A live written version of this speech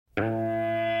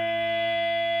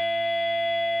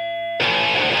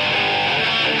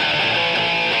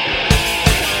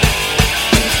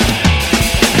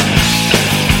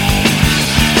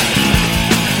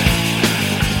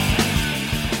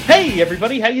Howdy,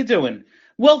 everybody. How you doing?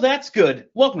 Well, that's good.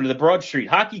 Welcome to the Broad Street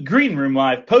Hockey Green Room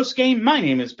Live postgame. My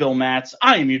name is Bill Matz.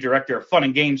 I am your director of fun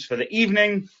and games for the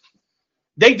evening.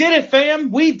 They did it,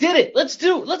 fam. We did it. Let's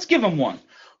give them one.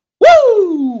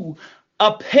 Woo!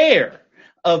 A pair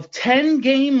of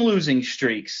 10-game losing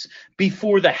streaks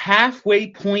before the halfway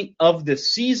point of the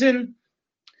season.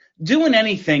 Doing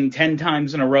anything 10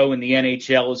 times in a row in the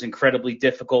NHL is incredibly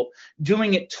difficult.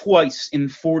 Doing it twice in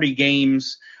 40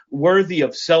 games, worthy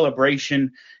of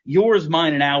celebration. Yours,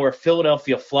 mine, and our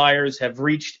Philadelphia Flyers have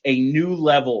reached a new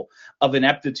level of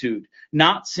ineptitude,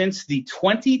 not since the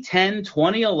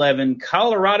 2010-2011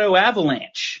 Colorado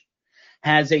Avalanche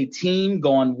has a team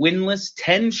gone winless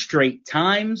 10 straight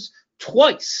times,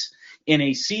 twice in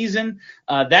a season.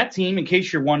 That team, in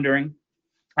case you're wondering,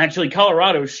 actually,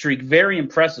 Colorado's streak, very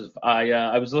impressive.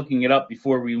 I was looking it up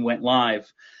before we went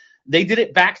live. They did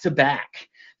it back-to-back.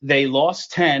 They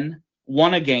lost 10,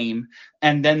 won a game,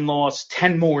 and then lost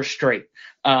 10 more straight.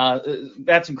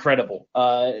 That's incredible.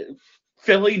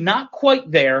 Philly, not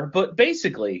quite there, but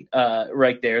basically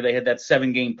right there. They had that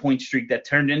 7-game point streak that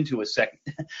turned into a second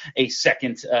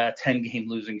 10-game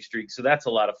losing streak. So that's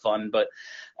a lot of fun. But,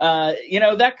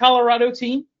 that Colorado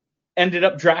team ended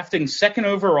up drafting second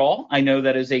overall. I know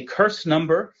that is a cursed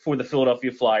number for the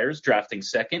Philadelphia Flyers, drafting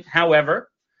second. However,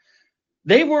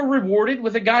 they were rewarded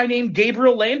with a guy named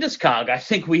Gabriel Landeskog. I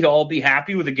think we'd all be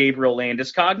happy with a Gabriel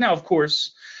Landeskog. Now, of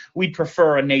course, we'd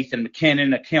prefer a Nathan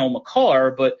McKinnon, a Cale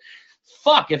Makar, but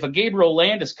fuck, if a Gabriel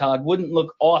Landeskog wouldn't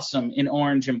look awesome in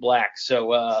orange and black.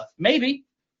 So maybe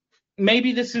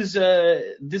this is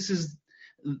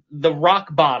the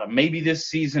rock bottom. Maybe this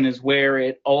season is where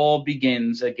it all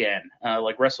begins again,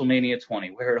 like WrestleMania 20,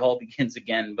 where it all begins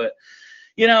again. But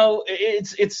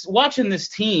it's watching this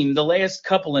team the last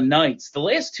couple of nights, the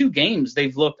last two games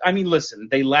they've looked, listen,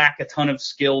 they lack a ton of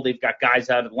skill. They've got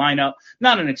guys out of the lineup,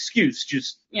 not an excuse,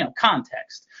 just,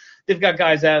 context. They've got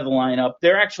guys out of the lineup.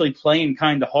 They're actually playing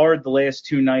kind of hard the last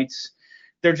two nights.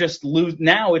 They're just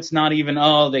now it's not even,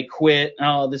 they quit.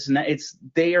 This and that.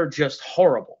 They are just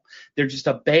horrible. They're just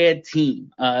a bad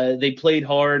team. They played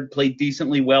hard, played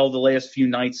decently well the last few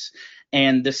nights.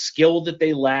 And the skill that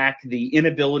they lack, the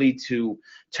inability to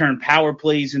turn power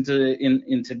plays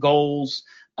into goals,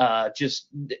 just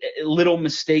little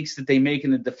mistakes that they make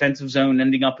in the defensive zone,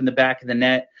 ending up in the back of the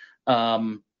net.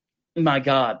 My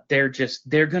God, they're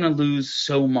going to lose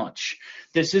so much.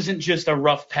 This isn't just a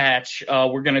rough patch.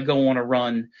 We're going to go on a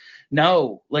run.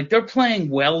 No, they're playing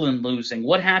well and losing.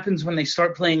 What happens when they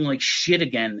start playing like shit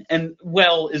again? And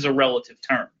well is a relative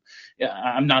term.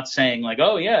 I'm not saying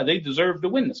they deserve to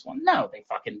win this one. No, they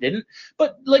fucking didn't.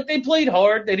 But they played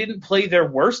hard. They didn't play their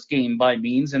worst game by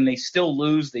means, and they still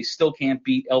lose. They still can't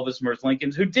beat Elvis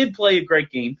Merzlikins, who did play a great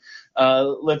game.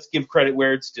 Let's give credit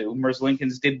where it's due.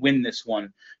 Merzlikins did win this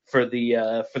one for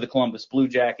the Columbus Blue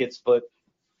Jackets. But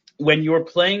when you're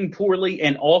playing poorly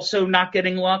and also not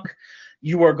getting luck,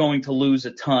 you are going to lose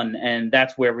a ton, and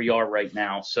that's where we are right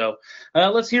now. So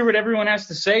let's hear what everyone has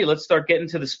to say. Let's start getting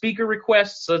to the speaker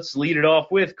requests. Let's lead it off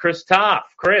with Chris Toff.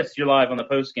 Chris, you're live on the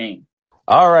post game.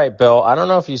 All right, Bill. I don't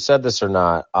know if you said this or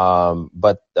not,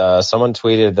 but someone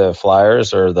tweeted the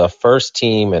Flyers are the first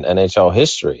team in NHL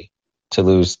history to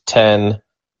lose 10.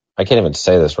 I can't even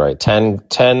say this right. 10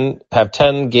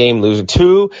 game losing,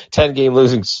 10-game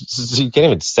losing. You can't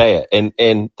even say it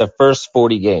in the first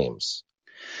 40 games.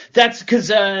 That's because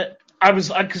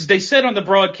because they said on the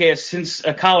broadcast since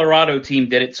a Colorado team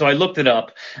did it, so I looked it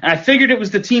up. And I figured it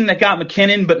was the team that got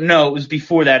McKinnon, but no, it was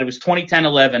before that. It was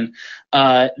 2010-11.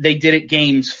 They did it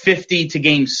games 50 to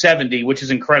game 70, which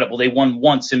is incredible. They won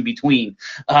once in between,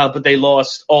 but they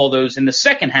lost all those in the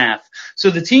second half. So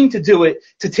the team to do it,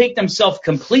 to take themselves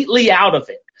completely out of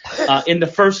it in the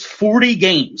first 40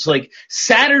 games,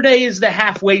 Saturday is the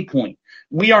halfway point.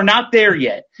 We are not there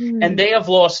yet, and they have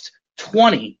lost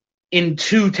 20 in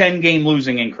 2 10-game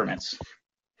losing increments.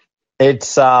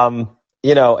 It's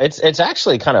it's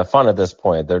actually kind of fun at this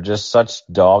point. They're just such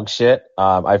dog shit.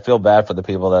 I feel bad for the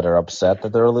people that are upset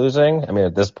that they're losing.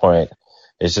 At this point,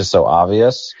 it's just so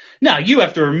obvious. Now you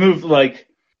have to remove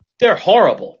they're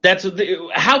horrible.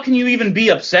 How can you even be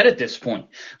upset at this point?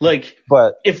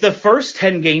 But if the first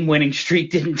 10-game winning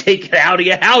streak didn't take it out of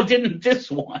you, how didn't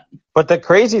this one? But the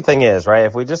crazy thing is, right?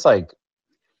 If we just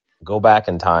go back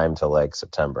in time to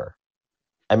September.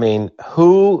 I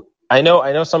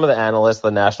know some of the analysts,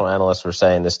 the national analysts, were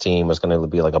saying this team was going to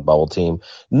be like a bubble team.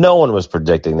 No one was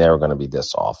predicting they were going to be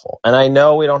this awful. And I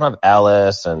know we don't have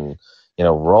Ellis and,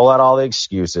 roll out all the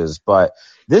excuses, but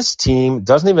this team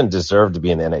doesn't even deserve to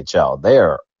be in the NHL. They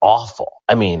are awful.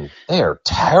 I mean, they are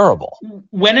terrible.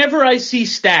 Whenever I see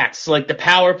stats like the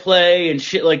power play and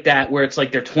shit like that, where it's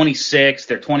like they're 26th,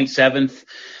 they're 27th,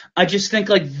 I just think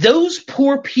like those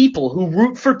poor people who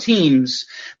root for teams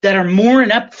that are more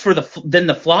inept than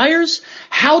the Flyers,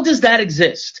 how does that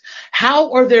exist?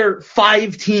 How are there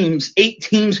 5 teams, 8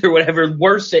 teams or whatever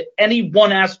worse at any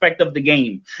one aspect of the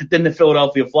game than the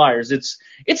Philadelphia Flyers? It's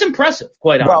impressive,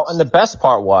 quite honestly. Well, and the best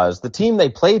part was the team they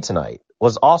played tonight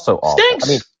was also awful. Stinks.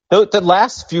 I mean, the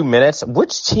last few minutes,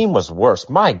 which team was worse?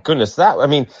 My goodness,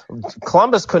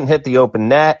 Columbus couldn't hit the open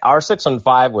net. Our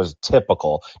 6-on-5 was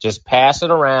typical. Just pass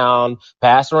it around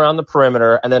the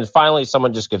perimeter, and then finally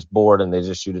someone just gets bored and they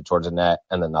just shoot it towards the net,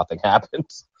 and then nothing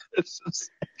happens.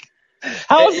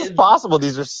 How is this possible?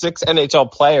 These are 6 NHL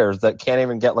players that can't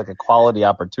even get like a quality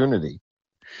opportunity.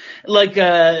 Like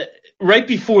right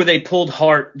before they pulled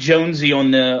Hart, Jonesy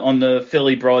on the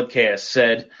Philly broadcast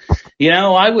said,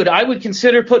 I would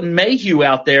consider putting Mayhew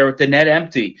out there with the net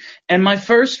empty. And my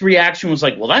first reaction was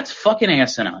like, well, that's fucking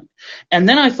asinine. And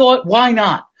then I thought, why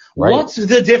not? Right. What's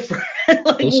the difference?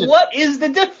 What is the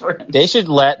difference? They should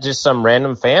let just some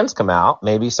random fans come out.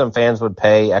 Maybe some fans would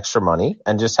pay extra money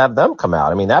and just have them come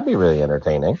out. I mean, that'd be really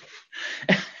entertaining.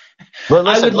 But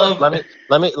listen, let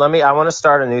me. I want to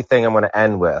start a new thing. I'm going to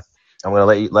end with. I'm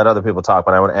going to let other people talk,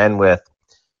 but I want to end with.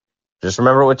 Just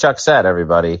remember what Chuck said,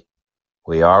 everybody.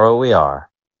 We are what we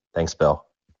are. Thanks, Bill.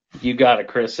 You got it,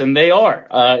 Chris. And they are.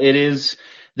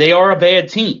 They are a bad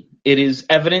team. It is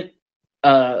evident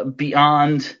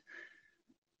beyond.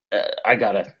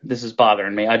 This is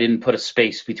bothering me. I didn't put a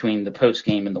space between the post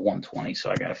game and the 120,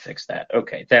 so I got to fix that.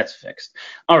 Okay, that's fixed.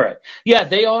 All right. Yeah,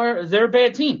 they're a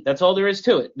bad team. That's all there is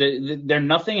to it. They're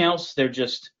nothing else. They're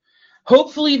just.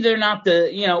 Hopefully they're not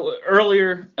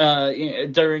earlier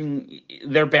during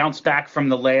their bounce back from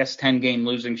the last 10-game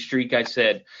losing streak, I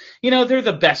said, they're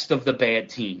the best of the bad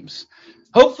teams.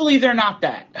 Hopefully they're not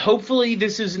that. Hopefully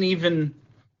this is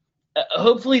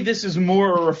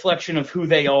more a reflection of who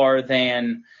they are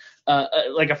than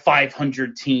like a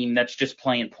 500 team that's just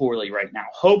playing poorly right now.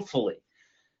 Hopefully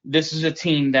this is a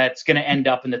team that's going to end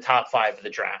up in the top 5 of the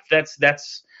draft.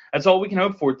 That's all we can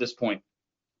hope for at this point.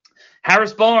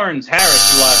 Harris Barnes.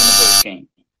 Harris, you're live in the post game.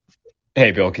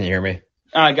 Hey, Bill, can you hear me?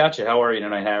 I got you. How are you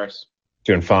tonight, Harris?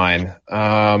 Doing fine.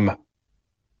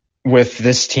 With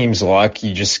this team's luck,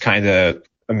 you just kind of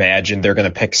imagine they're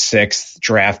going to pick 6th,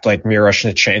 draft like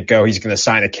Miroshnichenko. He's going to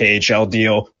sign a KHL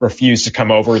deal, refuse to come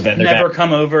over. Then they're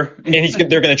come over. And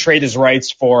they're going to trade his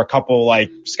rights for a couple like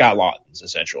Scott Laughtons,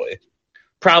 essentially.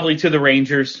 Probably to the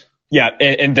Rangers. Yeah,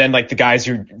 and then like the guys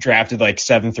who drafted like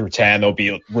 7 through 10, they'll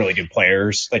be really good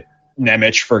players. Like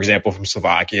Nemec, for example, from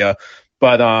Slovakia.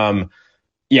 But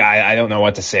I don't know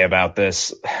what to say about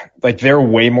this. Like they're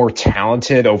way more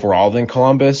talented overall than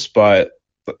Columbus, but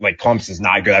like Columbus is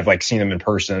not good. I've like seen them in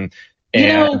person.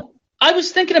 And I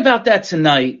was thinking about that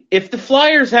tonight. If the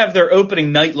Flyers have their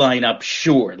opening night lineup,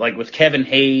 sure, like with Kevin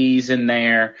Hayes in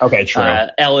there, okay, true.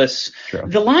 Ellis, true.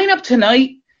 The lineup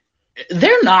tonight.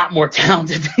 They're not more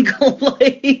talented than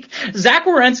Zach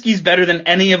Werenski's better than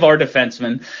any of our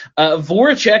defensemen.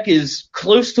 Voracek is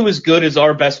close to as good as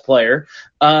our best player.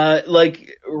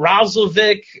 Like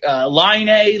Roslovic,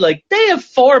 Laine, like they have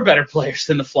far better players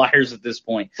than the Flyers at this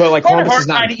point. But like Carter Hart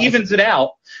kind of evens it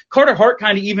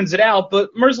out.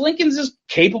 But Merzlikins is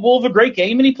capable of a great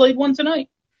game, and he played one tonight.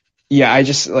 Yeah, I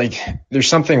just there's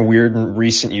something weird in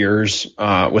recent years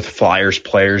with Flyers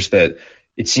players that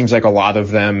it seems like a lot of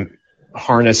them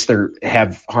harness their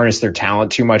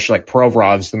talent too much. Like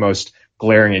Provorov's the most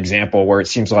glaring example where it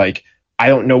seems like I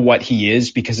don't know what he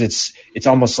is because it's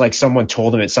almost like someone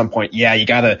told him at some point, yeah, you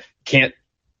can't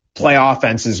play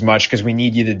offense as much because we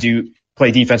need you to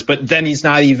play defense. But then he's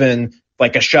not even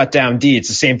like a shutdown D. It's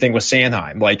the same thing with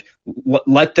Sanheim. Like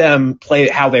let them play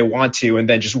how they want to and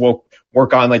then just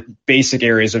work on like basic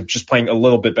areas of just playing a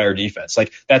little bit better defense.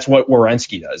 Like that's what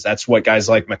Werenski does. That's what guys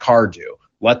like Makar do.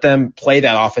 Let them play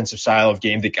that offensive style of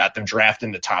game that got them drafted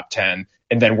in the top 10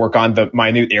 and then work on the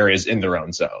minute areas in their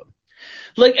own zone.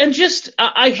 Like, and just,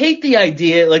 I hate the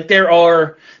idea, like there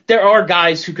are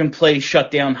guys who can play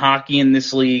shutdown hockey in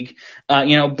this league.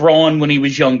 Braun when he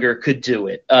was younger could do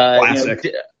it.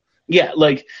 Vlasic.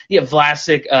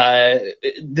 Vlasic,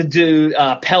 the dude,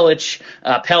 Pelech,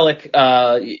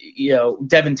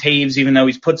 Devin Taves, even though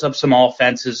he's puts up some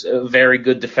offense, is very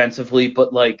good defensively,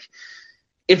 but like,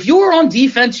 if you're on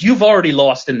defense, you've already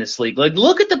lost in this league. Like,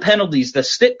 look at the penalties, the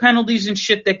stick penalties and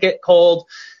shit that get called.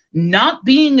 Not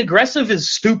being aggressive is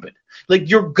stupid. Like,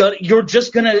 you're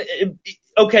just gonna,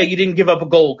 okay, you didn't give up a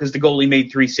goal because the goalie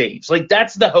made 3 saves. Like,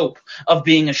 that's the hope of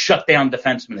being a shutdown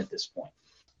defenseman at this point.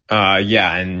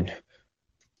 And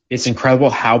it's incredible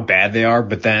how bad they are,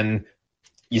 but then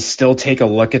you still take a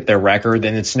look at their record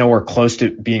and it's nowhere close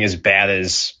to being as bad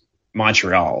as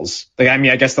Montreal's. Like, I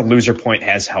mean, I guess the loser point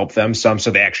has helped them some,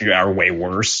 so they actually are way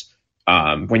worse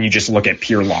when you just look at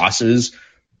pure losses.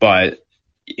 But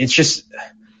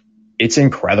it's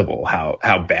incredible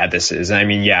how bad this is. And I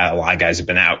mean, yeah, a lot of guys have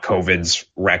been out. COVID's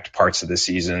wrecked parts of the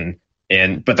season,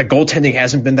 but the goaltending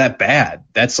hasn't been that bad.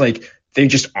 That's like they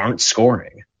just aren't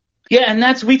scoring. Yeah,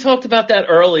 and we talked about that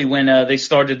early when they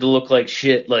started to look like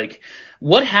shit. Like,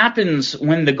 what happens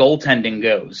when the goaltending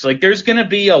goes? Like, there's going to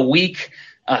be a week,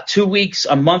 2 weeks,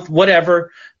 a month,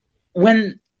 whatever,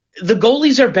 when the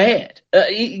goalies are bad.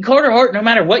 Carter Hart, no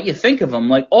matter what you think of him,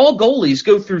 like, all goalies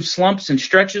go through slumps and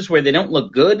stretches where they don't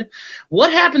look good.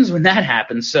 What happens when that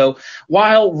happens? So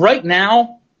while right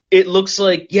now it looks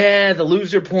like, yeah, the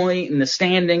loser point and the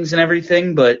standings and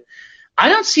everything, but I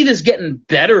don't see this getting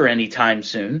better anytime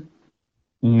soon.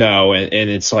 No, and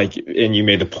it's like, and you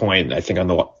made the point, I think, on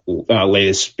the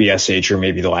latest BSH or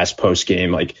maybe the last post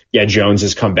game, like, yeah, Jones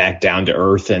has come back down to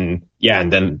earth, and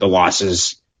then the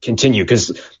losses continue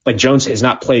because, like, Jones has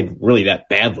not played really that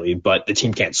badly, but the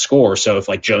team can't score. So if,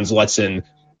 like, Jones lets in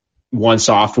one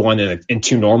soft one and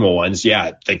two normal ones,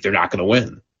 yeah, like, they're not going to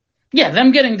win. Yeah,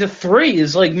 them getting to 3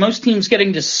 is like most teams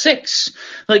getting to 6.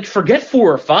 Like, forget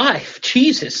 4 or 5.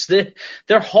 Jesus,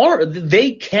 they're hard.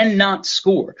 They cannot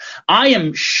score. I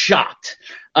am shocked.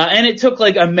 And it took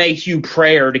like a Mayhew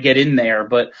prayer to get in there.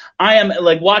 But I am,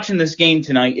 like, watching this game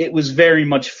tonight, it was very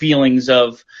much feelings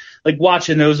of, like,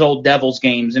 watching those old Devils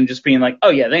games and just being like, oh,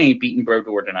 yeah, they ain't beating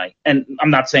Brodeur tonight. And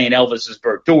I'm not saying Elvis is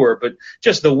Brodeur, but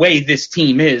just the way this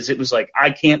team is, it was like, I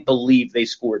can't believe they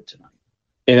scored tonight.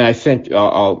 And I think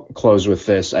I'll close with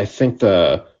this. I think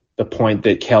the point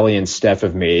that Kelly and Steph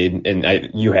have made,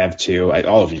 and you have too,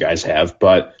 all of you guys have,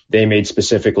 but they made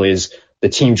specifically, is the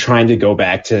team trying to go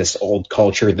back to this old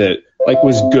culture that, like,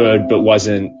 was good but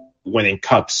wasn't winning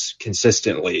cups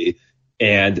consistently.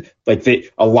 And, like,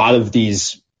 a lot of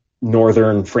these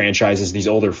northern franchises, these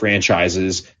older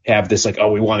franchises, have this, like,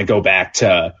 oh, we want to go back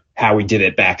to how we did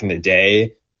it back in the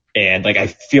day. And, like, I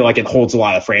feel like it holds a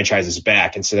lot of franchises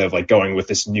back instead of, like, going with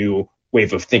this new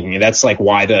wave of thinking. And that's, like,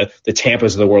 why the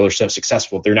Tampas of the world are so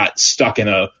successful. They're not stuck in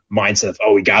a mindset of,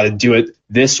 oh, we got to do it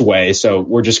this way, so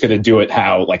we're just going to do it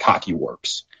how, like, hockey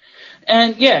works.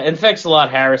 And, yeah, and thanks a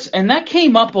lot, Harris. And that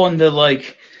came up on the,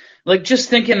 like just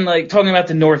thinking, like, talking about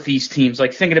the Northeast teams,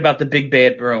 like, thinking about the big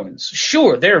bad Bruins.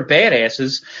 Sure, they're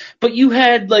badasses, but you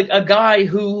had, like, a guy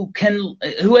who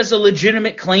has a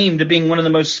legitimate claim to being one of the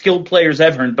most skilled players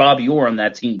ever in Bobby Orr on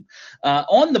that team.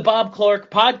 On the Bob Clark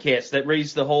podcast that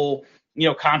raised the whole,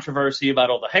 controversy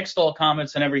about all the Hextall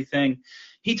comments and everything,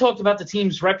 he talked about the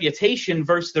team's reputation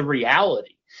versus the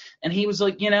reality. And he was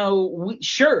like, we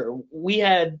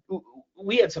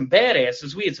had some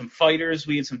badasses, we had some fighters,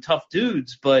 we had some tough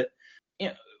dudes, but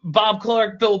Bob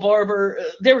Clark, Bill Barber,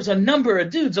 there was a number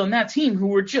of dudes on that team who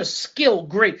were just skill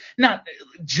great. Not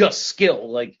just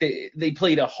skill, like they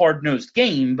played a hard-nosed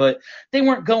game, but they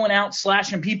weren't going out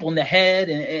slashing people in the head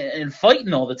and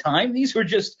fighting all the time. These were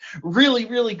just really,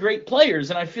 really great players,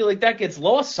 and I feel like that gets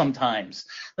lost sometimes.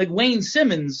 Like, Wayne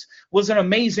Simmons was an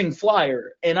amazing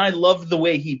flyer, and I loved the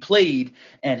way he played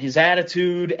and his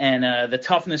attitude and the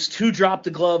toughness to drop the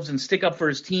gloves and stick up for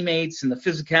his teammates and the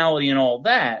physicality and all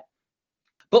that.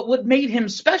 But what made him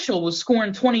special was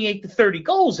scoring 28 to 30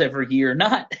 goals every year,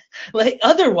 not like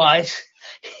otherwise.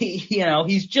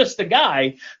 He's just a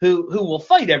guy who will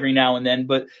fight every now and then.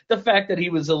 But the fact that he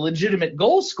was a legitimate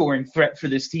goal-scoring threat for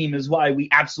this team is why we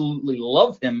absolutely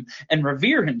love him and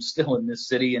revere him still in this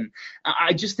city. And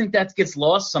I just think that gets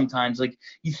lost sometimes. Like,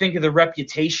 you think of the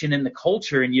reputation and the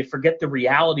culture, and you forget the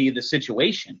reality of the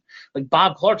situation. Like,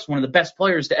 Bob Clark's one of the best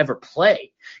players to ever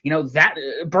play.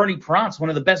 Bernie Parent's one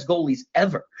of the best goalies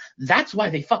ever. That's why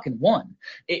they fucking won.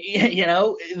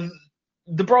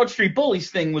 The Broad Street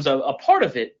Bullies thing was a part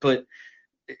of it, but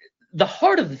the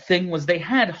heart of the thing was they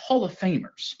had Hall of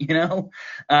Famers,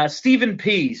 Stephen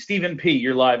P.,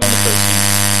 you're live on the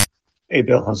first. Hey,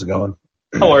 Bill, how's it going?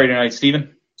 How are you tonight,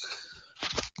 Stephen?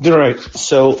 Doing all right.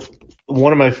 So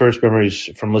one of my first memories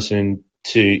from listening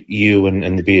to you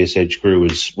and the BSH crew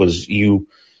was you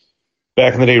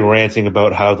back in the day ranting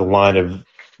about how the line of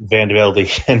Van de Velde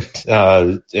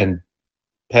and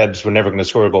Pebs were never going to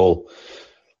score a goal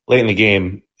late in the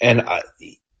game. And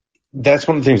that's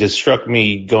one of the things that struck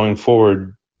me going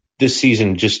forward this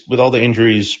season, just with all the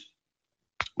injuries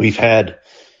we've had.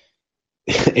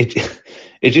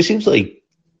 It just seems like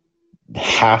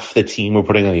half the team we're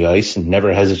putting on the ice and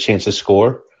never has a chance to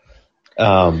score.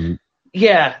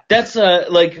 Yeah, that's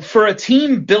like, for a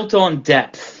team built on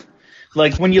depth,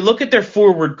 like, when you look at their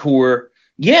forward core,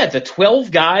 Yeah, the 12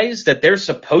 guys that they're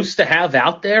supposed to have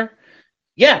out there,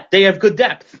 yeah, they have good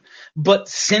depth. But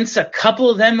since a couple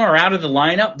of them are out of the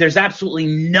lineup, there's absolutely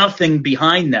nothing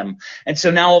behind them. And so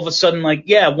now all of a sudden, like,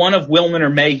 yeah, one of Willman or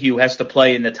Mayhew has to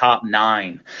play in the top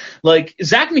 9. Like,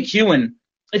 Zach McEwen,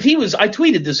 if he was, I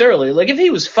tweeted this earlier, like, if he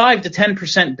was 5 to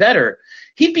 10% better,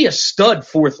 he'd be a stud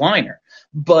fourth liner.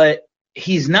 But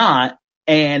he's not.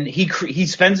 And he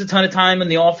spends a ton of time in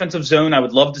the offensive zone. I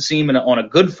would love to see him on a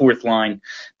good fourth line,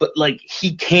 but like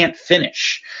he can't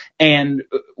finish. And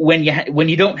when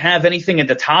you don't have anything at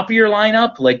the top of your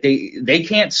lineup, like they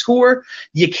can't score,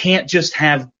 you can't just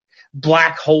have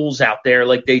black holes out there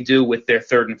like they do with their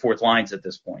third and fourth lines at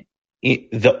this point.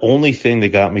 The only thing that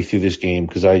got me through this game,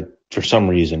 because for some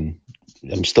reason,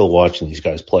 I'm still watching these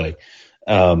guys play.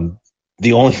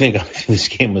 The only thing that got me through this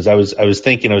game was I was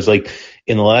thinking, I was like,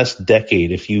 in the last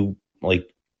decade, if you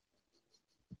like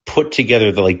put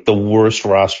together the worst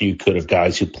roster you could of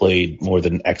guys who played more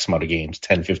than X amount of games,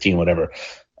 10, 15, whatever,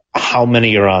 how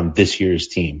many are on this year's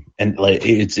team? And like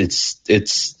it's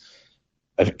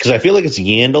because I feel like it's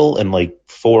Yandel and like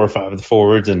 4 or 5 of the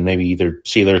forwards and maybe either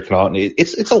Sealer or Connaughton.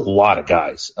 It's a lot of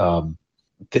guys.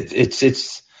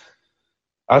 It's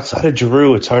outside of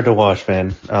Giroux, it's hard to watch,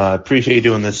 man. Appreciate you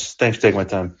doing this. Thanks for taking my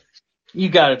time. You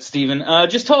got it, Steven.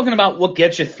 Just talking about what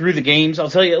gets you through the games, I'll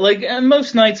tell you, like,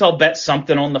 most nights I'll bet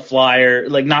something on the Flyer,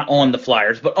 like not on the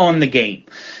Flyers, but on the game.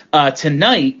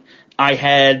 Tonight, I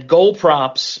had goal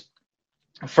props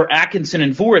for Atkinson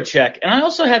and Voracek, and I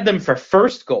also had them for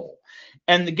first goal.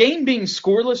 And the game being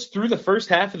scoreless through the first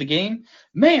half of the game,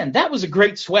 man, that was a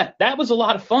great sweat. That was a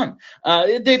lot of fun.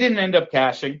 They didn't end up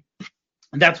cashing.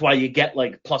 That's why you get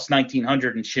like plus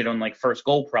 1,900 and shit on like first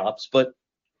goal props. But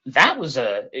that was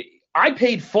I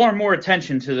paid far more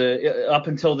attention to up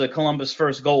until the Columbus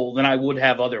first goal than I would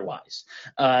have otherwise.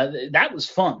 That was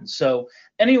fun. So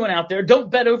anyone out there,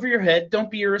 don't bet over your head. Don't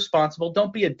be irresponsible.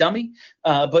 Don't be a dummy.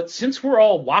 But since we're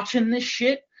all watching this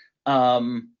shit,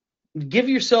 give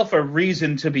yourself a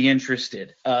reason to be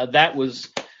interested. That was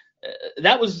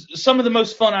some of the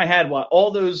most fun I had.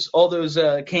 All those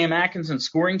Cam Atkinson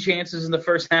scoring chances in the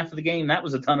first half of the game. That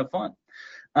was a ton of fun.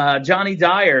 Johnny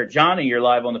Dyer, Johnny, you're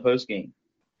live on the post game.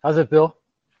 How's it, Bill?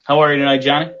 How are you tonight,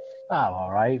 Johnny? I'm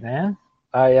all right, man.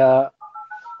 I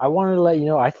wanted to let you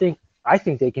know I think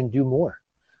they can do more.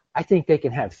 I think they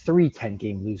can have 3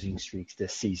 10-game losing streaks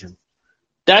this season.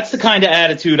 That's the kind of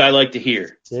attitude I like to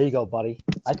hear. There you go, buddy.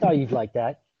 I thought you'd like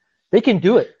that. They can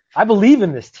do it. I believe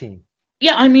in this team.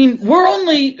 Yeah, I mean, we're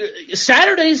only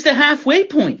Saturday's the halfway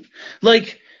point.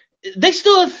 Like, they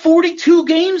still have 42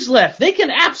 games left. They can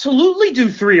absolutely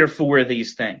do 3 or 4 of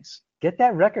these things. Get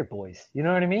that record, boys. You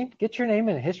know what I mean? Get your name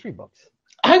in the history books.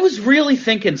 I was really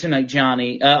thinking tonight,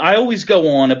 Johnny. I always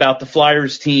go on about the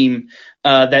Flyers team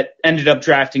that ended up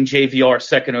drafting JVR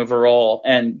second overall,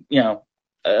 and the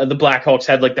Blackhawks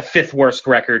had like the 5th worst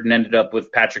record and ended up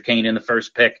with Patrick Kane in the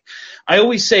first pick. I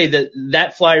always say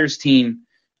that Flyers team,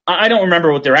 I don't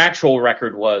remember what their actual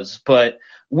record was, but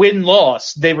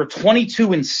win-loss, they were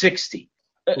 22-60.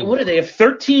 What do they have?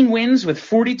 13 wins with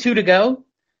 42 to go?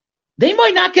 They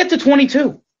might not get to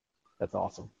 22. That's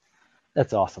awesome.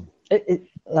 You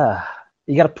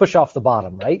got to push off the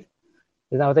bottom, right?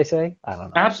 Isn't that what they say? I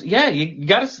don't know. Yeah, you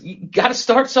got to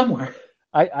start somewhere.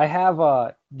 I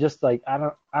have just like I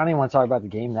don't even want to talk about the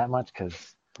game that much because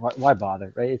why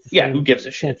bother, right? It's who gives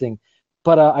a shit? Thing.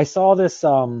 But I saw this.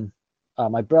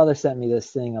 My brother sent me this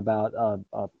thing about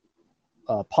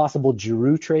a possible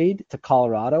Giroux trade to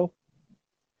Colorado.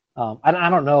 I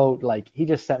don't know. Like he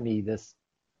just sent me this.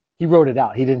 He wrote it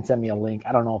out. He didn't send me a link.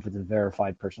 I don't know if it's a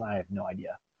verified person. I have no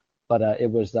idea. But it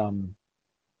was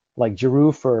like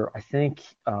Giroux for I think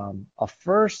a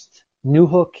first,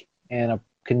 Newhook, and a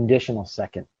conditional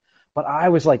second. But I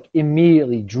was like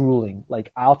immediately drooling.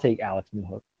 Like I'll take Alex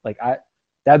Newhook. Like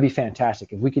that'd be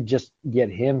fantastic if we could just get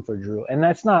him for Giroux. And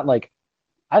that's not like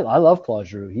I love Claude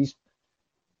Giroux.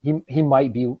 He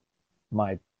might be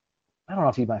I don't know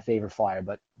if he's my favorite Flyer,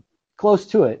 but close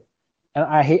to it. And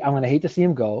I'm gonna hate to see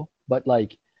him go, but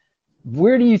like,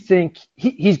 where do you think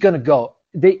he's gonna go?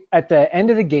 At the end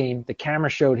of the game, the camera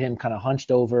showed him kind of hunched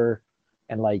over,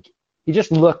 and like he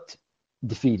just looked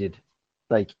defeated.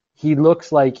 Like he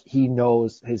looks like he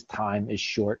knows his time is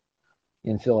short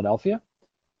in Philadelphia.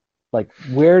 Like,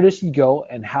 where does he go,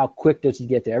 and how quick does he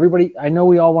get there? Everybody, I know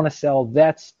we all want to sell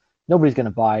vets. Nobody's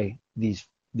gonna buy these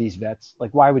vets.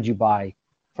 Like, why would you buy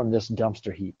from this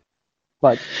dumpster heap?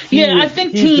 But I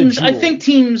think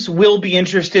teams will be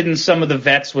interested in some of the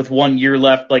vets with 1 year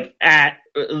left, like at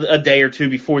a day or two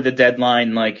before the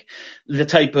deadline, like the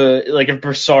type of, like if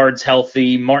Brassard's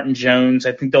healthy, Martin Jones,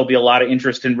 I think there'll be a lot of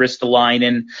interest in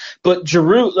Ristolainen. But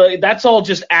Giroux, like, that's all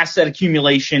just asset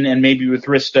accumulation, and maybe with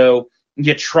Risto,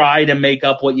 you try to make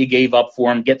up what you gave up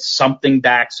for him, get something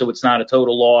back so it's not a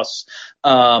total loss.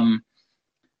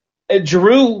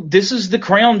 Giroux, this is the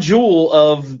crown jewel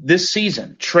of this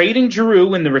season. Trading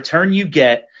Giroux and the return you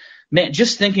get, man,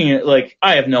 just thinking it, like,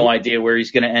 I have no idea where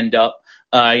he's going to end up.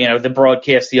 The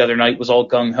broadcast the other night was all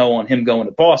gung-ho on him going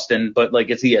to Boston, but, like,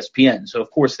 it's ESPN, so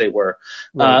of course they were.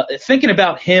 Right. Thinking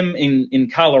about him in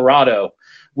Colorado,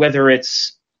 whether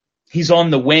it's he's on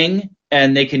the wing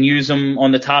and they can use him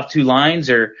on the top two lines,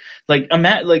 or, like,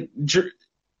 Nazem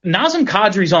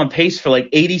Kadri's on pace for, like,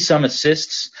 80-some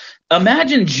assists.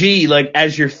 Imagine G, like,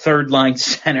 as your third-line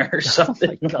center or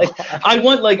something. I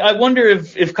wonder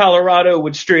if Colorado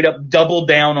would straight up double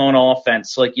down on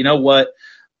offense. Like, you know what?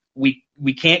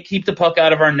 We can't keep the puck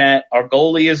out of our net. Our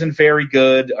goalie isn't very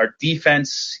good. Our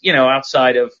defense,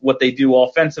 outside of what they do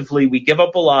offensively, we give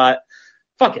up a lot.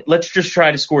 Fuck it. Let's just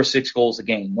try to score 6 goals a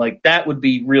game. Like, that would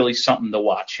be really something to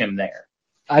watch him there.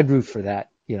 I'd root for that,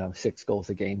 6 goals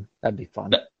a game. That'd be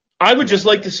fun. I would just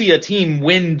like to see a team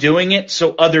win doing it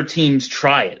so other teams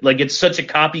try it. Like, it's such a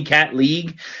copycat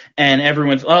league, and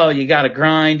everyone's, you got to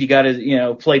grind. You got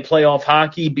to, play playoff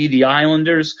hockey, be the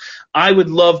Islanders. I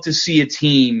would love to see a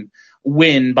team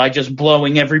win by just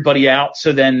blowing everybody out,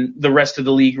 so then the rest of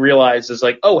the league realizes,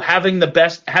 like, having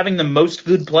the most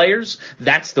good players,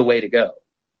 that's the way to go.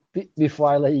 Before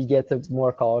I let you get to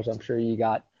more callers, I'm sure you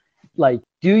got, like,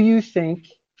 do you think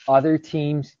other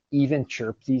teams even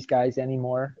chirp these guys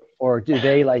anymore? Or do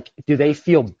they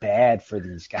feel bad for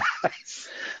these guys?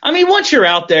 I mean, once you're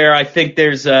out there, I think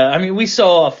there's we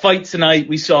saw a fight tonight.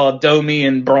 We saw Domi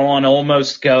and Braun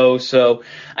almost go. So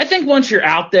I think once you're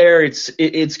out there,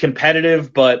 it's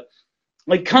competitive. But,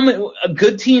 like,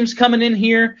 good teams coming in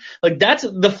here, like, that's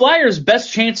the Flyers'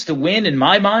 best chance to win, in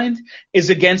my mind, is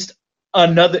against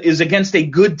a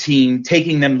good team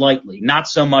taking them lightly. Not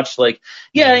so much like,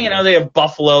 they have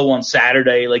Buffalo on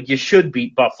Saturday. Like, you should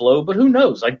beat Buffalo, but who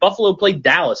knows? Like, Buffalo played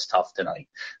Dallas tough tonight.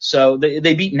 So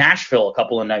they beat Nashville a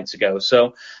couple of nights ago.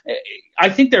 So I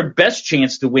think their best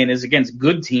chance to win is against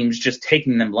good teams, just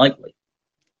taking them lightly.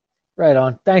 Right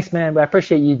on. Thanks, man. But I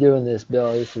appreciate you doing this,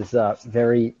 Bill. This is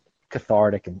very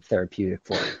cathartic and therapeutic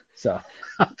for you. So,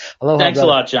 thanks a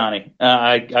lot, Johnny.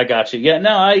 I got you. Yeah,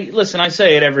 no, I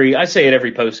say it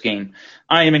every post game.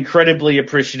 I am incredibly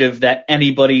appreciative that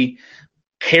anybody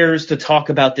cares to talk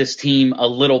about this team a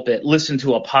little bit, listen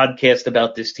to a podcast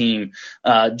about this team,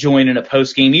 join in a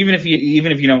post game, even if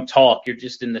you don't talk, you're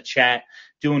just in the chat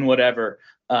doing whatever.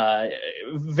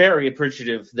 Very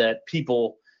appreciative that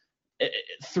people,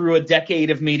 through a decade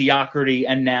of mediocrity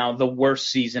and now the worst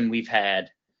season we've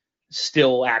had,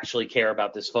 still actually care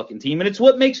about this fucking team. And it's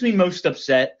what makes me most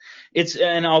upset.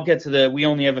 And I'll get to we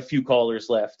only have a few callers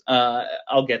left.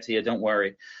 I'll get to you. Don't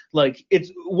worry. Like, it's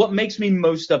what makes me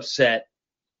most upset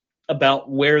about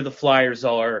where the Flyers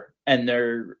are and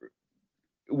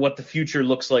what the future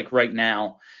looks like right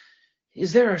now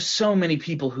is there are so many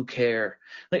people who care.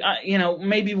 Like,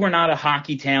 maybe we're not a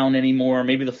hockey town anymore.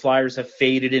 Maybe the Flyers have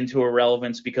faded into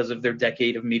irrelevance because of their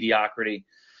decade of mediocrity.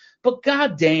 But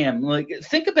goddamn, like,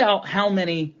 think about how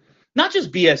many, not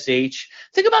just BSH,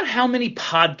 think about how many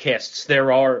podcasts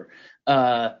there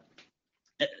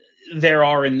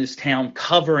are in this town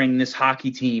covering this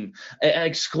hockey team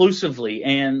exclusively.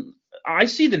 And I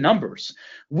see the numbers.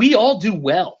 We all do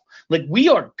well. Like, we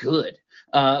are good.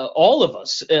 All of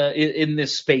us in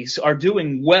this space are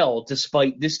doing well,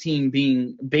 despite this team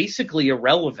being basically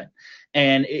irrelevant.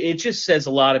 And it just says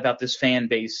a lot about this fan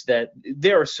base that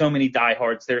there are so many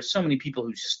diehards. There are so many people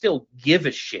who still give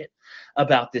a shit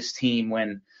about this team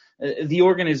when the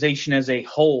organization as a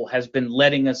whole has been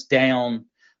letting us down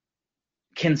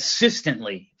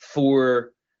consistently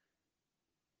for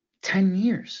 10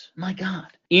 years. My God.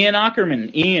 Ian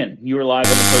Ackerman. Ian, you were live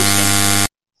on the posting.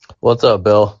 What's up,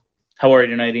 Bill? How are you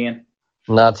tonight, Ian?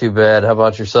 Not too bad. How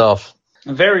about yourself?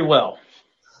 Very well.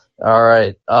 All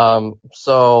right.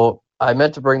 So I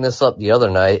meant to bring this up the other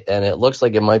night, and it looks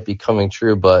like it might be coming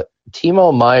true, but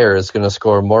Timo Meier is going to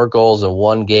score more goals in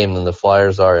one game than the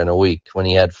Flyers are in a week when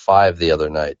he had 5 the other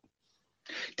night.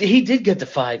 He did get to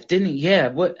 5, didn't he? Yeah.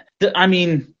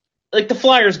 The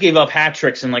Flyers gave up hat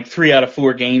tricks in 3 out of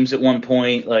 4 games at one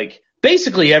point.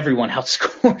 Basically everyone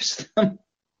outscores them.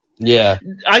 Yeah.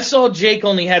 I saw Jake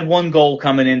only had 1 goal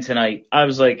coming in tonight. I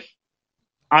was like,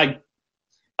 I'd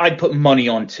put money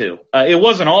on 2. It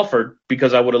wasn't offered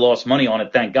because I would have lost money on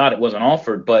it. Thank God it wasn't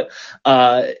offered. But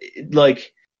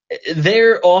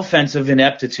their offensive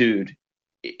ineptitude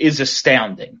is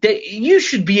astounding. You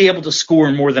should be able to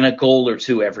score more than a goal or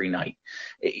two every night.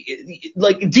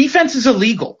 Like, defense is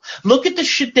illegal. Look at the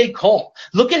shit they call.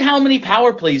 Look at how many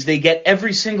power plays they get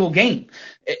every single game.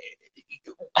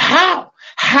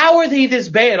 How are they this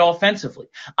bad offensively?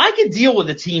 I could deal with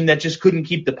a team that just couldn't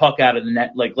keep the puck out of the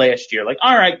net like last year. Like,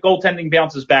 all right, goaltending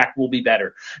bounces back, we'll be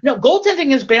better. No,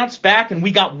 goaltending has bounced back and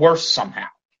we got worse somehow.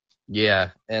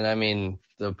 Yeah, and I mean,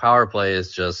 the power play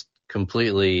is just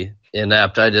completely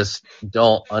inept. I just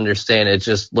don't understand. It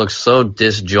just looks so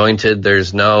disjointed.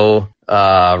 There's no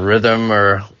rhythm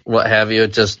or what have you.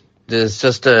 It's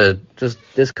just a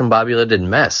discombobulated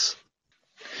mess.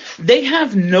 They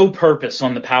have no purpose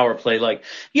on the power play. Like,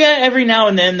 yeah, every now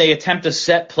and then they attempt a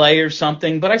set play or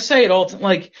something, but I say it all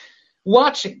like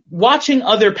watching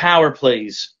other power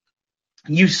plays,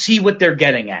 you see what they're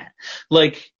getting at.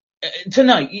 Like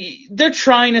tonight, they're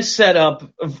trying to set up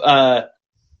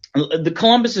the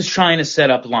Columbus is trying to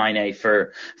set up Line A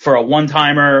for a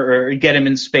one-timer or get him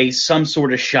in space, some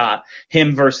sort of shot,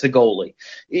 him versus the goalie.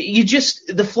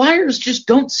 The Flyers just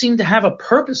don't seem to have a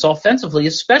purpose offensively,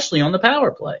 especially on the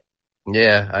power play.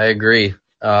 Yeah, I agree.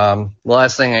 The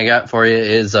last thing I got for you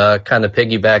is kind of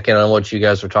piggybacking on what you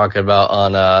guys were talking about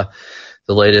on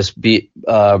the latest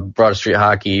Broad Street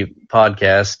Hockey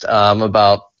podcast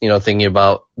about, thinking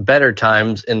about better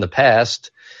times in the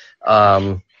past.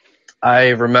 I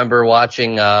remember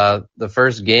watching the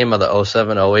first game of the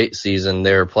 07-08 season.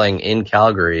 They were playing in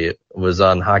Calgary. It was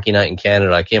on Hockey Night in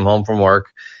Canada. I came home from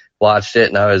work, watched it,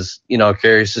 and I was,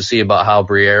 curious to see about how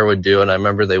Briere would do. And I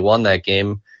remember they won that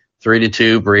game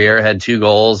 3-2. Briere had 2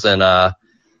 goals, and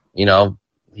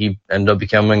he ended up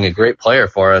becoming a great player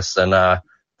for us. And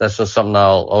that's just something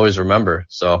I'll always remember.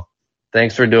 So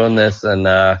thanks for doing this,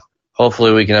 and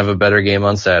hopefully we can have a better game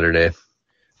on Saturday.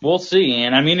 We'll see,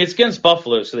 and I mean it's against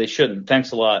Buffalo, so they shouldn't.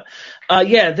 Thanks a lot.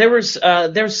 There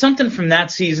was something from that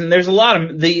season. There's a lot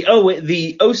of the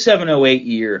 07-08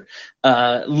 year,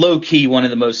 low key one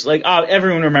of the most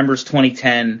everyone remembers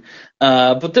 2010,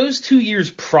 but those 2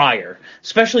 years prior,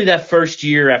 especially that first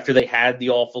year after they had the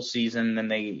awful season,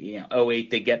 and they 08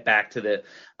 they get back to the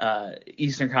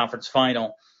Eastern Conference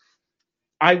Final.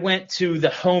 I went to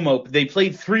the home open. They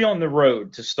played 3 on the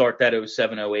road to start that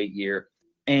 07-08 year.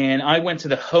 And I went to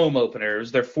the home opener. It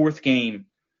was their 4th game,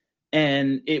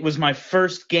 and it was my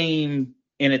first game.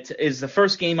 And it is the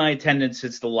first game I attended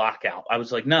since the lockout. I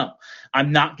was like, no,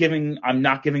 I'm not giving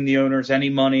the owners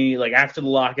any money. Like after the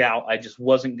lockout, I just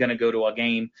wasn't going to go to a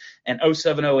game. And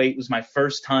 07-08 was my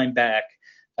first time back,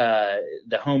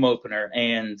 the home opener.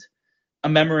 And a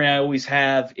memory I always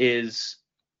have is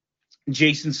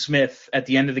Jason Smith at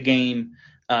the end of the game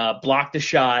blocked a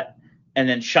shot and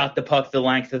then shot the puck the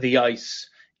length of the ice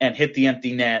and hit the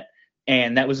empty net,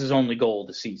 and that was his only goal of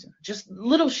the season. Just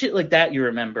little shit like that you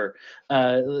remember,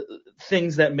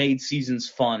 things that made seasons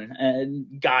fun.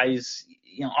 And guys,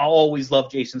 I'll always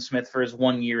love Jason Smith for his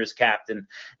 1 year as captain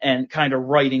and kind of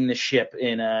righting the ship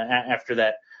in after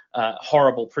that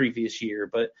horrible previous year.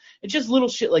 But it's just little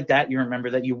shit like that you remember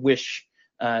that you wish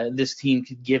this team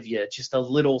could give you, just a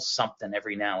little something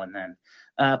every now and then.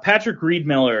 Patrick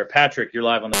Reed-Miller. Patrick, you're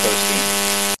live on the post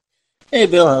team. Hey,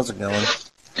 Bill, how's it going?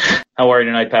 How are you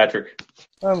tonight, Patrick?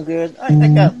 I'm good. I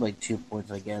got 2 points,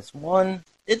 I guess. One,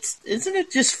 isn't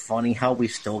it just funny how we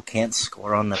still can't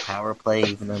score on the power play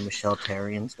even though Michel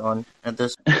Therrien's gone at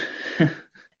this point?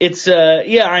 It's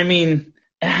I mean,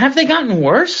 have they gotten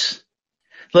worse?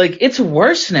 Like, it's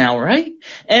worse now, right?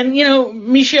 And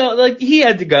Michel, he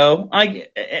had to go.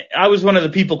 I was one of the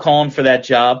people calling for that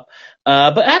job.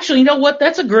 But actually, you know what?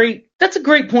 That's a great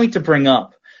point to bring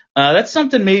up. That's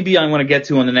something maybe I want to get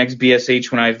to on the next BSH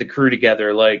when I have the crew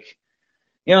together.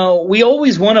 We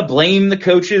always want to blame the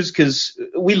coaches because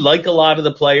we like a lot of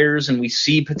the players and we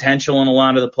see potential in a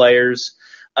lot of the players.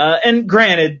 And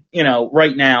granted,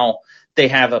 right now they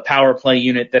have a power play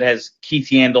unit that has Keith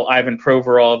Yandel, Ivan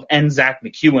Provorov, and Zach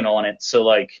McEwen on it.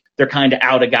 So, they're kind of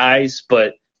out of guys,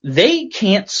 but they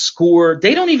can't score.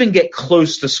 They don't even get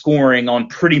close to scoring on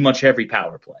pretty much every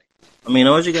power play. I mean,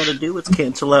 all you got to do is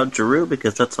cancel out Giroux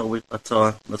because that's what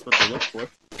they look for.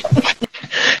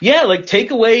 Yeah,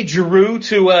 take away Giroux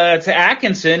to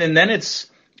Atkinson, and then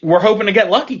we're hoping to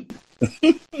get lucky.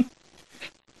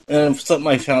 And something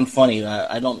I found funny,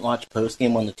 I don't watch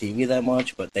postgame on the TV that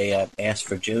much, but they asked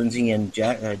for Jonesy and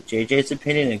JJ's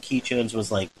opinion, and Keith Jones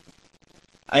was like,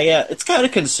 it's kind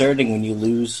of concerning when you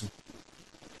lose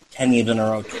 10 games in a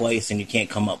row twice and you can't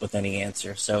come up with any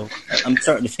answer. So I'm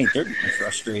starting to think they're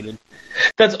frustrated.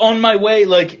 That's on my way.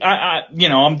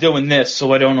 I'm doing this,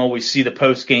 so I don't always see the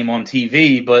post game on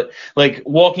TV. But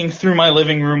walking through my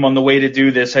living room on the way to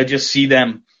do this, I just see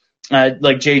them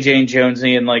like JJ and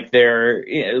Jonesy and like their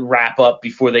wrap up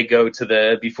before they go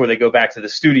back to the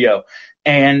studio,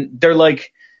 and they're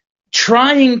like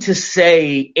trying to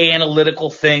say analytical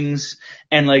things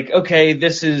and like, okay,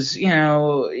 this is,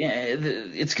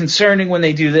 it's concerning when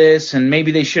they do this and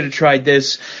maybe they should have tried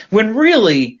this, when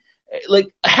really,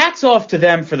 like, hats off to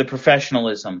them for the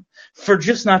professionalism, for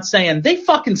just not saying they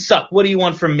fucking suck. What do you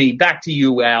want from me? Back to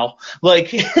you, Al.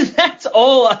 Like, that's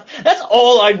all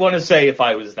I'd want to say if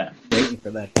I was them. Waiting for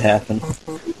that to happen.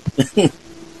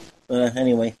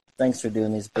 Anyway, thanks for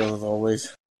doing these, Bill, as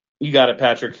always. You got it,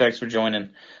 Patrick. Thanks for joining.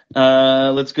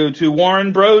 Let's go to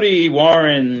Warren Brody.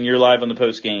 Warren, you're live on the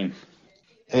post game.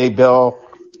 Hey, Bill.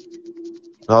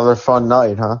 Another fun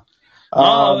night, huh?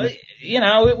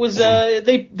 It was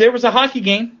there was a hockey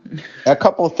game. A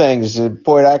couple of things.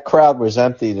 Boy, that crowd was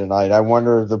empty tonight. I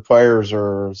wonder if the players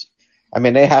are. I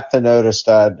mean, they have to notice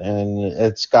that, and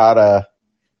it's gotta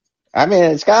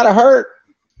hurt.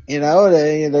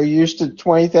 They're used to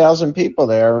 20,000 people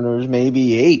there, and there's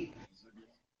maybe 8.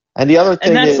 And the other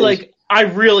thing is, like, I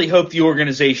really hope the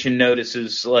organization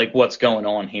notices like what's going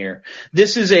on here.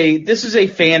 This is a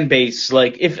fan base.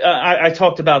 Like, if I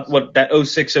talked about that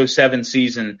 06-07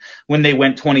 season when they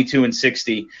went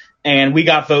 22-60, and we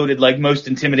got voted like most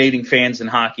intimidating fans in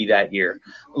hockey that year.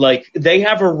 Like, they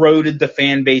have eroded the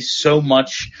fan base so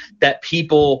much that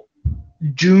people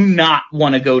do not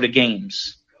want to go to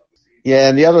games. Yeah,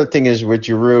 and the other thing is with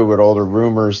Giroux, with all the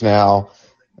rumors now,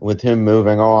 with him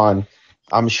moving on,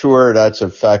 I'm sure that's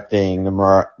affecting the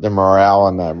morale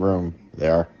in that room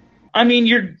there. I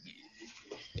mean,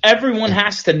 everyone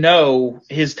has to know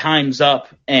his time's up,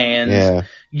 and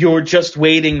you're just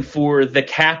waiting for the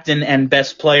captain and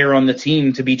best player on the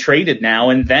team to be traded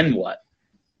now, and then what?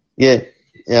 Yeah.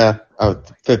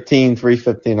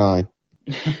 15-359.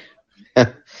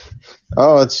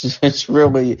 Oh, it's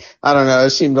really, I don't know, it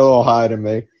seemed a little high to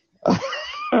me.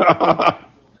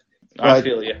 I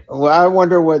feel you. Well, I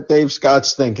wonder what Dave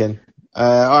Scott's thinking.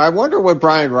 I wonder what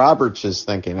Brian Roberts is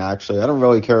thinking, actually. I don't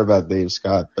really care about Dave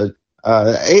Scott, but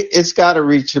it's got to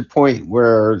reach a point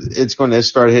where it's going to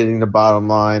start hitting the bottom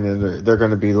line, and they're going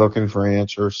to be looking for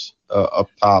answers up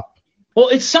top. Well,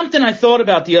 it's something I thought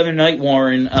about the other night,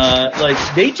 Warren.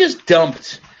 Like, they just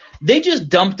dumped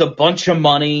a bunch of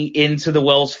money into the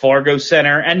Wells Fargo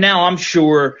Center, and now I'm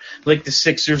sure like the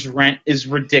Sixers rent is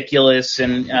ridiculous,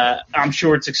 and I'm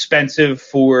sure it's expensive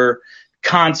for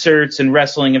concerts and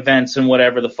wrestling events and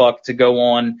whatever the fuck to go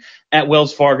on at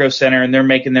Wells Fargo Center, and they're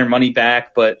making their money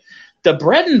back. But the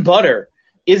bread and butter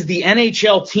is the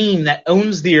NHL team that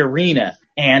owns the arena,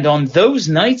 and on those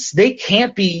nights they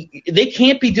can't be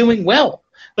doing well.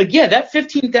 Like, yeah, that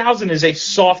 15,000 is a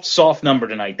soft number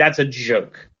tonight. That's a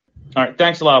joke. All right,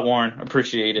 thanks a lot, Warren.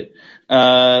 Appreciate it.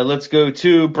 Let's go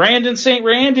to Brandon St.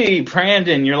 Randy.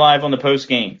 Brandon, you're live on the post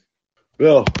game.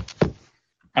 Bill,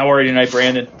 how are you tonight,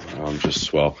 Brandon? I'm just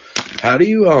swell. How do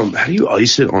you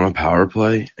ice it on a power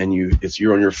play, and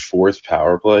you're on your 4th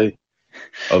power play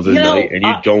of the night, and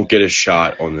you don't get a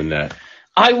shot on the net?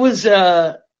 I was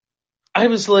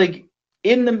like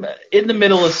in the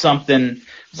middle of something. I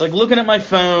was like looking at my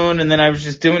phone, and then I was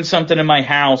just doing something in my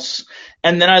house,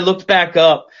 and then I looked back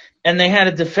up. And they had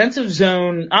a defensive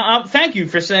zone. Thank you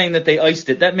for saying that they iced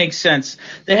it. That makes sense.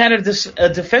 They had a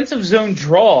defensive zone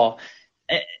draw,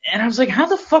 and I was like, "How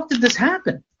the fuck did this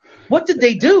happen? What did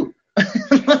they do?"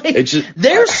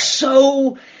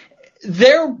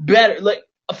 They're better. Like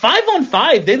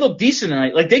 5-on-5, they look decent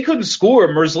tonight. Like, they couldn't score.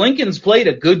 Merzlikins played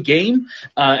a good game,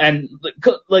 and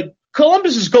like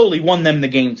Columbus's goalie won them the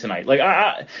game tonight.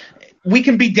 Like, we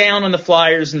can be down on the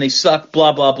Flyers and they suck.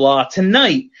 Blah blah blah.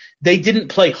 Tonight, they didn't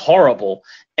play horrible,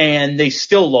 and they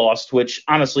still lost, which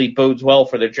honestly bodes well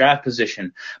for their draft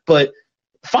position. But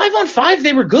 5-on-5,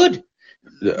 they were good.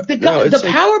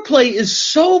 The power play is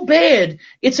so bad,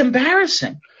 it's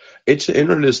embarrassing. It's the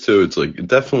internet is too. It's like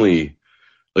definitely,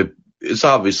 like, it's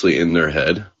obviously in their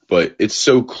head, but it's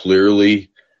so clearly.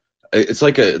 It's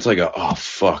like a oh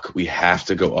fuck, we have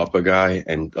to go up a guy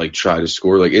and like try to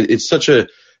score. Like it's such a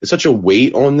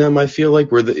weight on them, I feel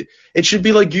like, where it should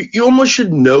be like you almost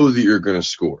should know that you're going to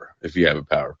score if you have a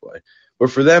power play.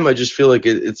 But for them, I just feel like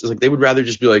it's like they would rather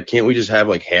just be like, can't we just have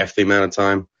like half the amount of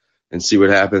time and see what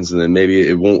happens, and then maybe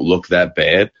it won't look that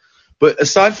bad. But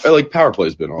aside from, like, power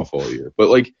play's been off all year. But,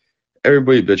 like,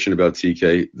 everybody bitching about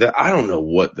TK, I don't know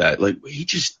what that – like, he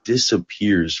just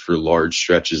disappears for large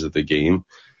stretches of the game.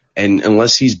 And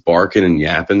unless he's barking and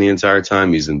yapping the entire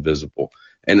time, he's invisible.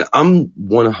 And I'm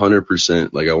 100%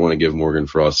 like I want to give Morgan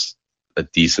Frost a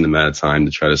decent amount of time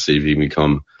to try to see if he can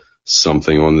become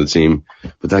something on the team.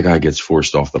 But that guy gets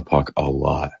forced off the puck a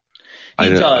lot. He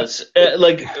does.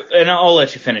 And I'll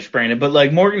let you finish, Brandon. But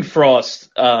like Morgan Frost,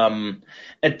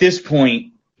 at this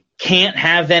point, can't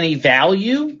have any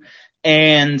value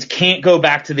and can't go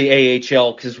back to the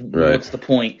AHL because what's the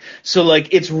point? So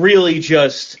like it's really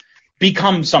just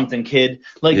become something, kid.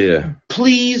 Like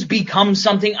please become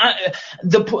something.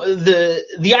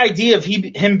 The idea of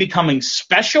him becoming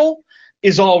special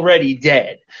is already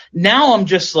dead. Now I'm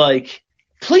just like,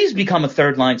 please become a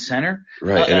third line center.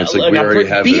 Right, and it's like we already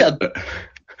have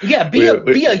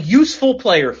be a useful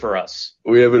player for us.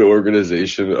 We have an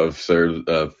organization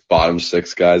of bottom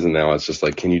six guys, and now it's just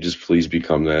like, can you just please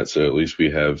become that? So at least we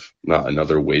have not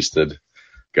another wasted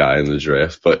guy in the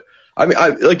draft. But I mean,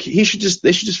 they should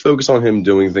just focus on him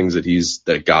doing things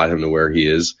that got him to where he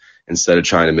is, instead of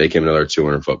trying to make him another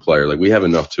 200-foot player. Like, we have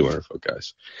enough 200-foot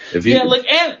guys.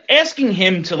 Asking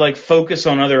him to like focus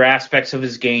on other aspects of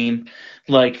his game.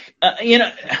 Like,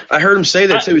 I heard him say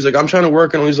that too. He's like, I'm trying to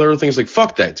work on all these other things. Like,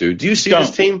 fuck that, dude. Do you see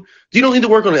this team? You don't need to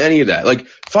work on any of that. Like,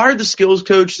 fire the skills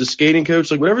coach, the skating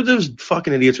coach, like whatever those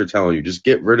fucking idiots are telling you, just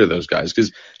get rid of those guys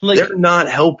because they're not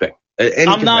helping at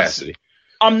any capacity.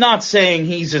 I'm not saying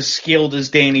he's as skilled as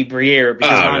Danny Briere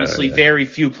because honestly, very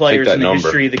few players in the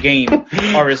history of the game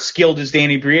are as skilled as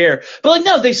Danny Briere. But like,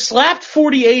 no, they slapped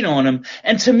 48 on him,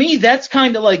 and to me, that's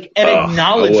kind of like an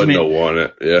acknowledgement. I wouldn't have won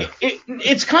it. Yeah,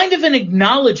 it's kind of an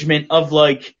acknowledgement of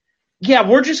like, yeah,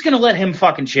 we're just gonna let him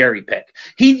fucking cherry pick.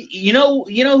 You know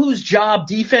whose job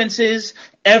defense is?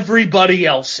 Everybody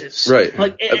else's. Right.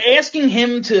 Like asking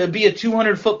him to be a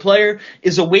 200-foot player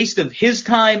is a waste of his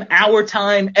time, our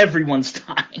time, everyone's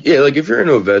time. Yeah, like if you're an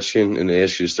Ovechkin and they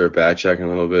ask you to start backchecking a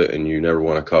little bit and you never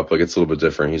won a cup, like it's a little bit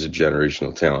different. He's a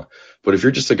generational talent. But if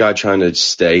you're just a guy trying to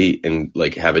stay and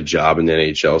like have a job in the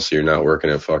NHL, so you're not working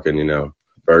at fucking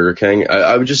Burger King,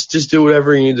 I would just do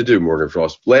whatever you need to do, Morgan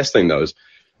Frost. Last thing though is,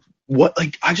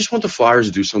 I just want the Flyers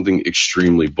to do something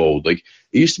extremely bold. Like,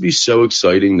 it used to be so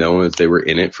exciting knowing that they were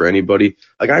in it for anybody.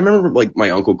 Like, I remember, like,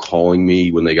 my uncle calling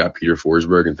me when they got Peter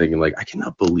Forsberg and thinking, like, I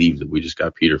cannot believe that we just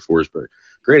got Peter Forsberg.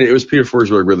 Granted, it was Peter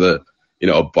Forsberg with a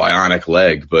bionic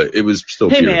leg, but it was still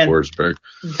Peter Forsberg.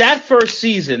 That first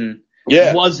season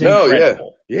was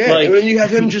incredible. Yeah, like, and then you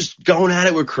have him just going at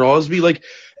it with Crosby. Like,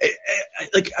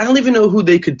 I don't even know who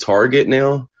they could target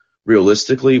now.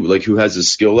 Realistically, like who has a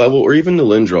skill level, or even the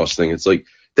Lindros thing. It's like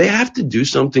they have to do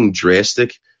something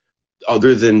drastic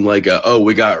other than like,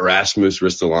 we got Rasmus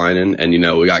Ristolainen and,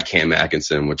 we got Cam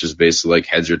Atkinson, which is basically like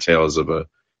heads or tails of a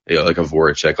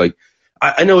Voracek. Like,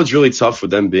 I know it's really tough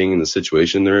with them being in the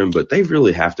situation they're in, but they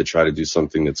really have to try to do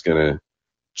something that's going to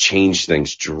change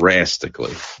things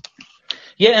drastically.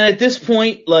 Yeah, and at this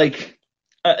point, like,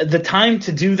 the time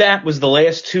to do that was the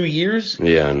last 2 years.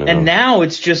 Yeah, I know. And now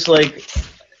it's just like,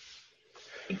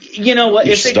 you know what?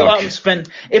 If they go out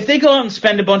and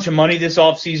spend a bunch of money this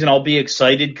offseason, I'll be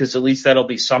excited because at least that'll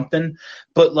be something.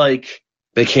 But like,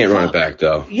 they can't run it back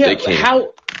though. Yeah, they can't.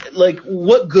 How? Like,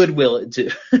 what good will it do?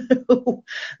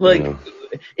 Like,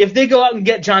 if they go out and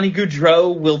get Johnny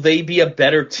Gaudreau, will they be a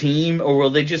better team, or will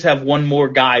they just have one more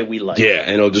guy we like? Yeah,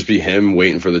 and it'll just be him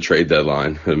waiting for the trade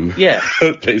deadline. Yeah,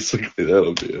 basically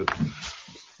that'll be it.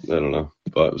 I don't know,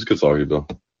 but it was good talking to you, Bill.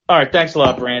 All right, thanks a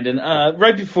lot, Brandon.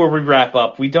 Right before we wrap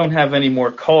up, we don't have any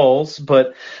more calls,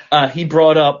 but he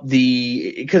brought up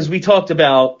because we talked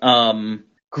about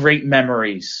great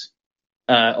memories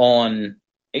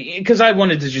because I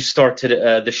wanted to just start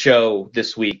the show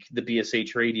this week, the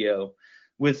BSH Radio,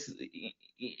 with,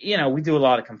 we do a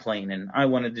lot of complaining. I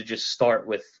wanted to just start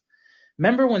with,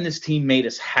 remember when this team made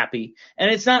us happy?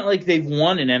 And it's not like they've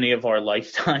won in any of our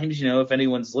lifetimes. If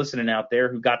anyone's listening out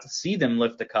there who got to see them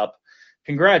lift a cup,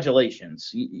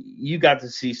 congratulations. You got to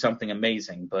see something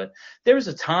amazing. But there was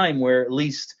a time where at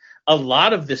least a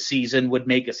lot of the season would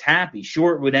make us happy.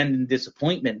 Sure, it would end in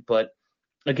disappointment, but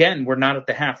again, we're not at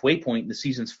the halfway point. The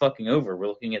season's fucking over. We're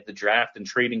looking at the draft and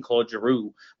trading Claude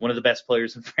Giroux, one of the best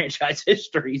players in franchise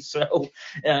history. So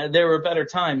there were better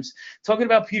times. Talking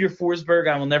about Peter Forsberg,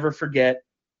 I will never forget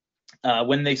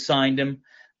when they signed him.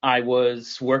 I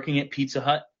was working at Pizza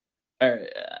Hut.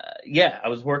 I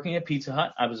was working at Pizza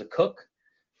Hut. I was a cook.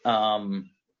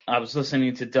 I was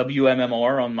listening to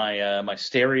WMMR on my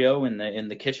stereo in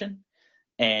the kitchen,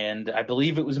 and I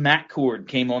believe it was Matt Cord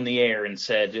came on the air and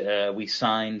said we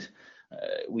signed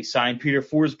Peter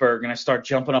Forsberg, and I start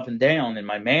jumping up and down, and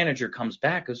my manager comes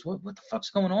back, goes, what the fuck's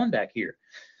going on back here?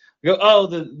 I go,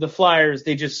 the Flyers,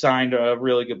 they just signed a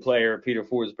really good player, Peter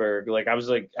Forsberg. Like, I was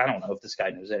like, I don't know if this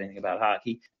guy knows anything about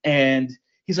hockey, and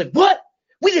he's like, what?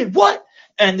 We did what?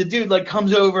 And the dude like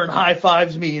comes over and high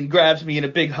fives me and grabs me in a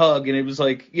big hug. And it was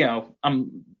like,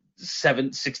 I'm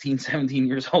 16, 17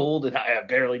 years old, and I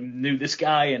barely knew this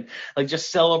guy, and like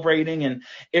just celebrating. And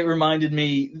it reminded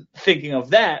me, thinking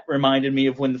of that, reminded me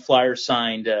of when the Flyers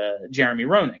signed Jeremy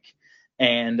Roenick.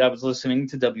 And I was listening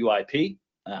to WIP,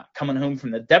 coming home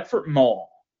from the Deptford Mall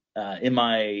in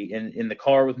the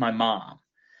car with my mom,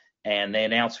 and they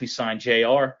announced we signed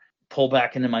JR. Pull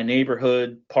back into my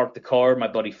neighborhood, park the car. My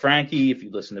buddy Frankie, if you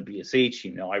listen to BSH,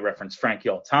 you know I reference Frankie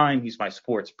all the time. He's my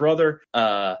sports brother.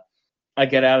 I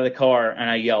get out of the car and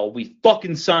I yell, "We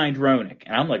fucking signed Roenick!"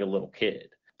 And I'm like a little kid.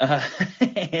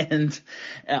 And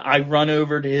I run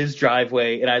over to his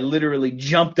driveway and I literally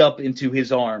jumped up into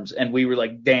his arms and we were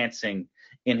like dancing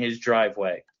in his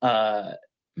driveway.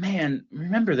 Man,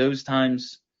 remember those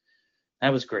times?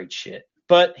 That was great shit.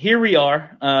 But here we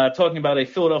are, talking about a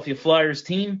Philadelphia Flyers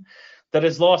team that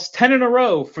has lost 10 in a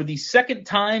row for the second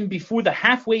time before the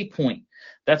halfway point.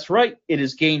 That's right. It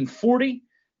is game 40.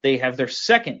 They have their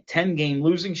second 10-game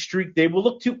losing streak. They will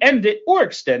look to end it or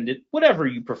extend it, whatever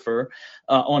you prefer,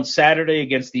 on Saturday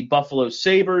against the Buffalo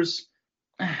Sabres.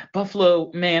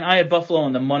 Buffalo, man, I had Buffalo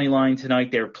on the money line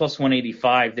tonight. They were plus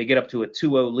 185. They get up to a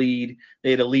 2-0 lead.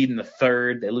 They had a lead in the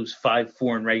third. They lose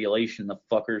 5-4 in regulation, the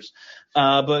fuckers.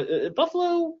 But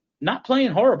Buffalo not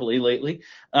playing horribly lately.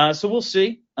 So we'll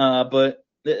see. But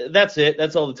that's it.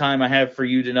 That's all the time I have for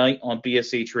you tonight on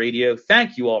BSH Radio.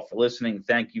 Thank you all for listening.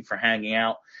 Thank you for hanging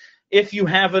out. If you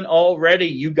haven't already,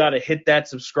 you got to hit that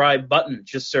subscribe button.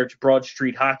 Just search Broad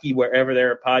Street Hockey wherever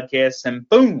there are podcasts, and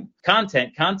boom,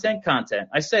 content.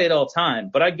 I say it all the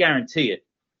time, but I guarantee it.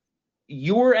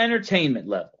 Your entertainment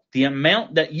level, the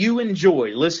amount that you enjoy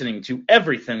listening to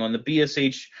everything on the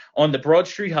BSH, on the Broad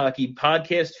Street Hockey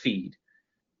podcast feed,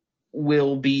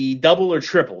 will be double or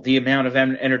triple the amount of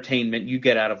entertainment you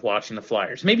get out of watching the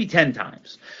Flyers. Maybe 10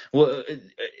 times. Well,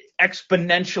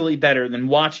 exponentially better than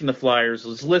watching the Flyers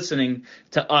is listening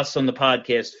to us on the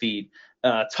podcast feed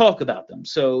talk about them.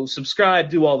 So subscribe,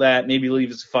 do all that, maybe leave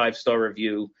us a 5-star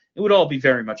review. It would all be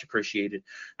very much appreciated.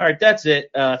 All right, that's it.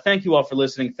 Thank you all for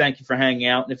listening. Thank you for hanging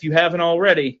out. And if you haven't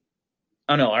already,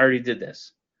 oh no, I already did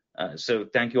this. So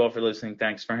thank you all for listening.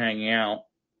 Thanks for hanging out.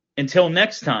 Until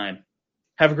next time,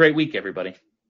 have a great week, everybody.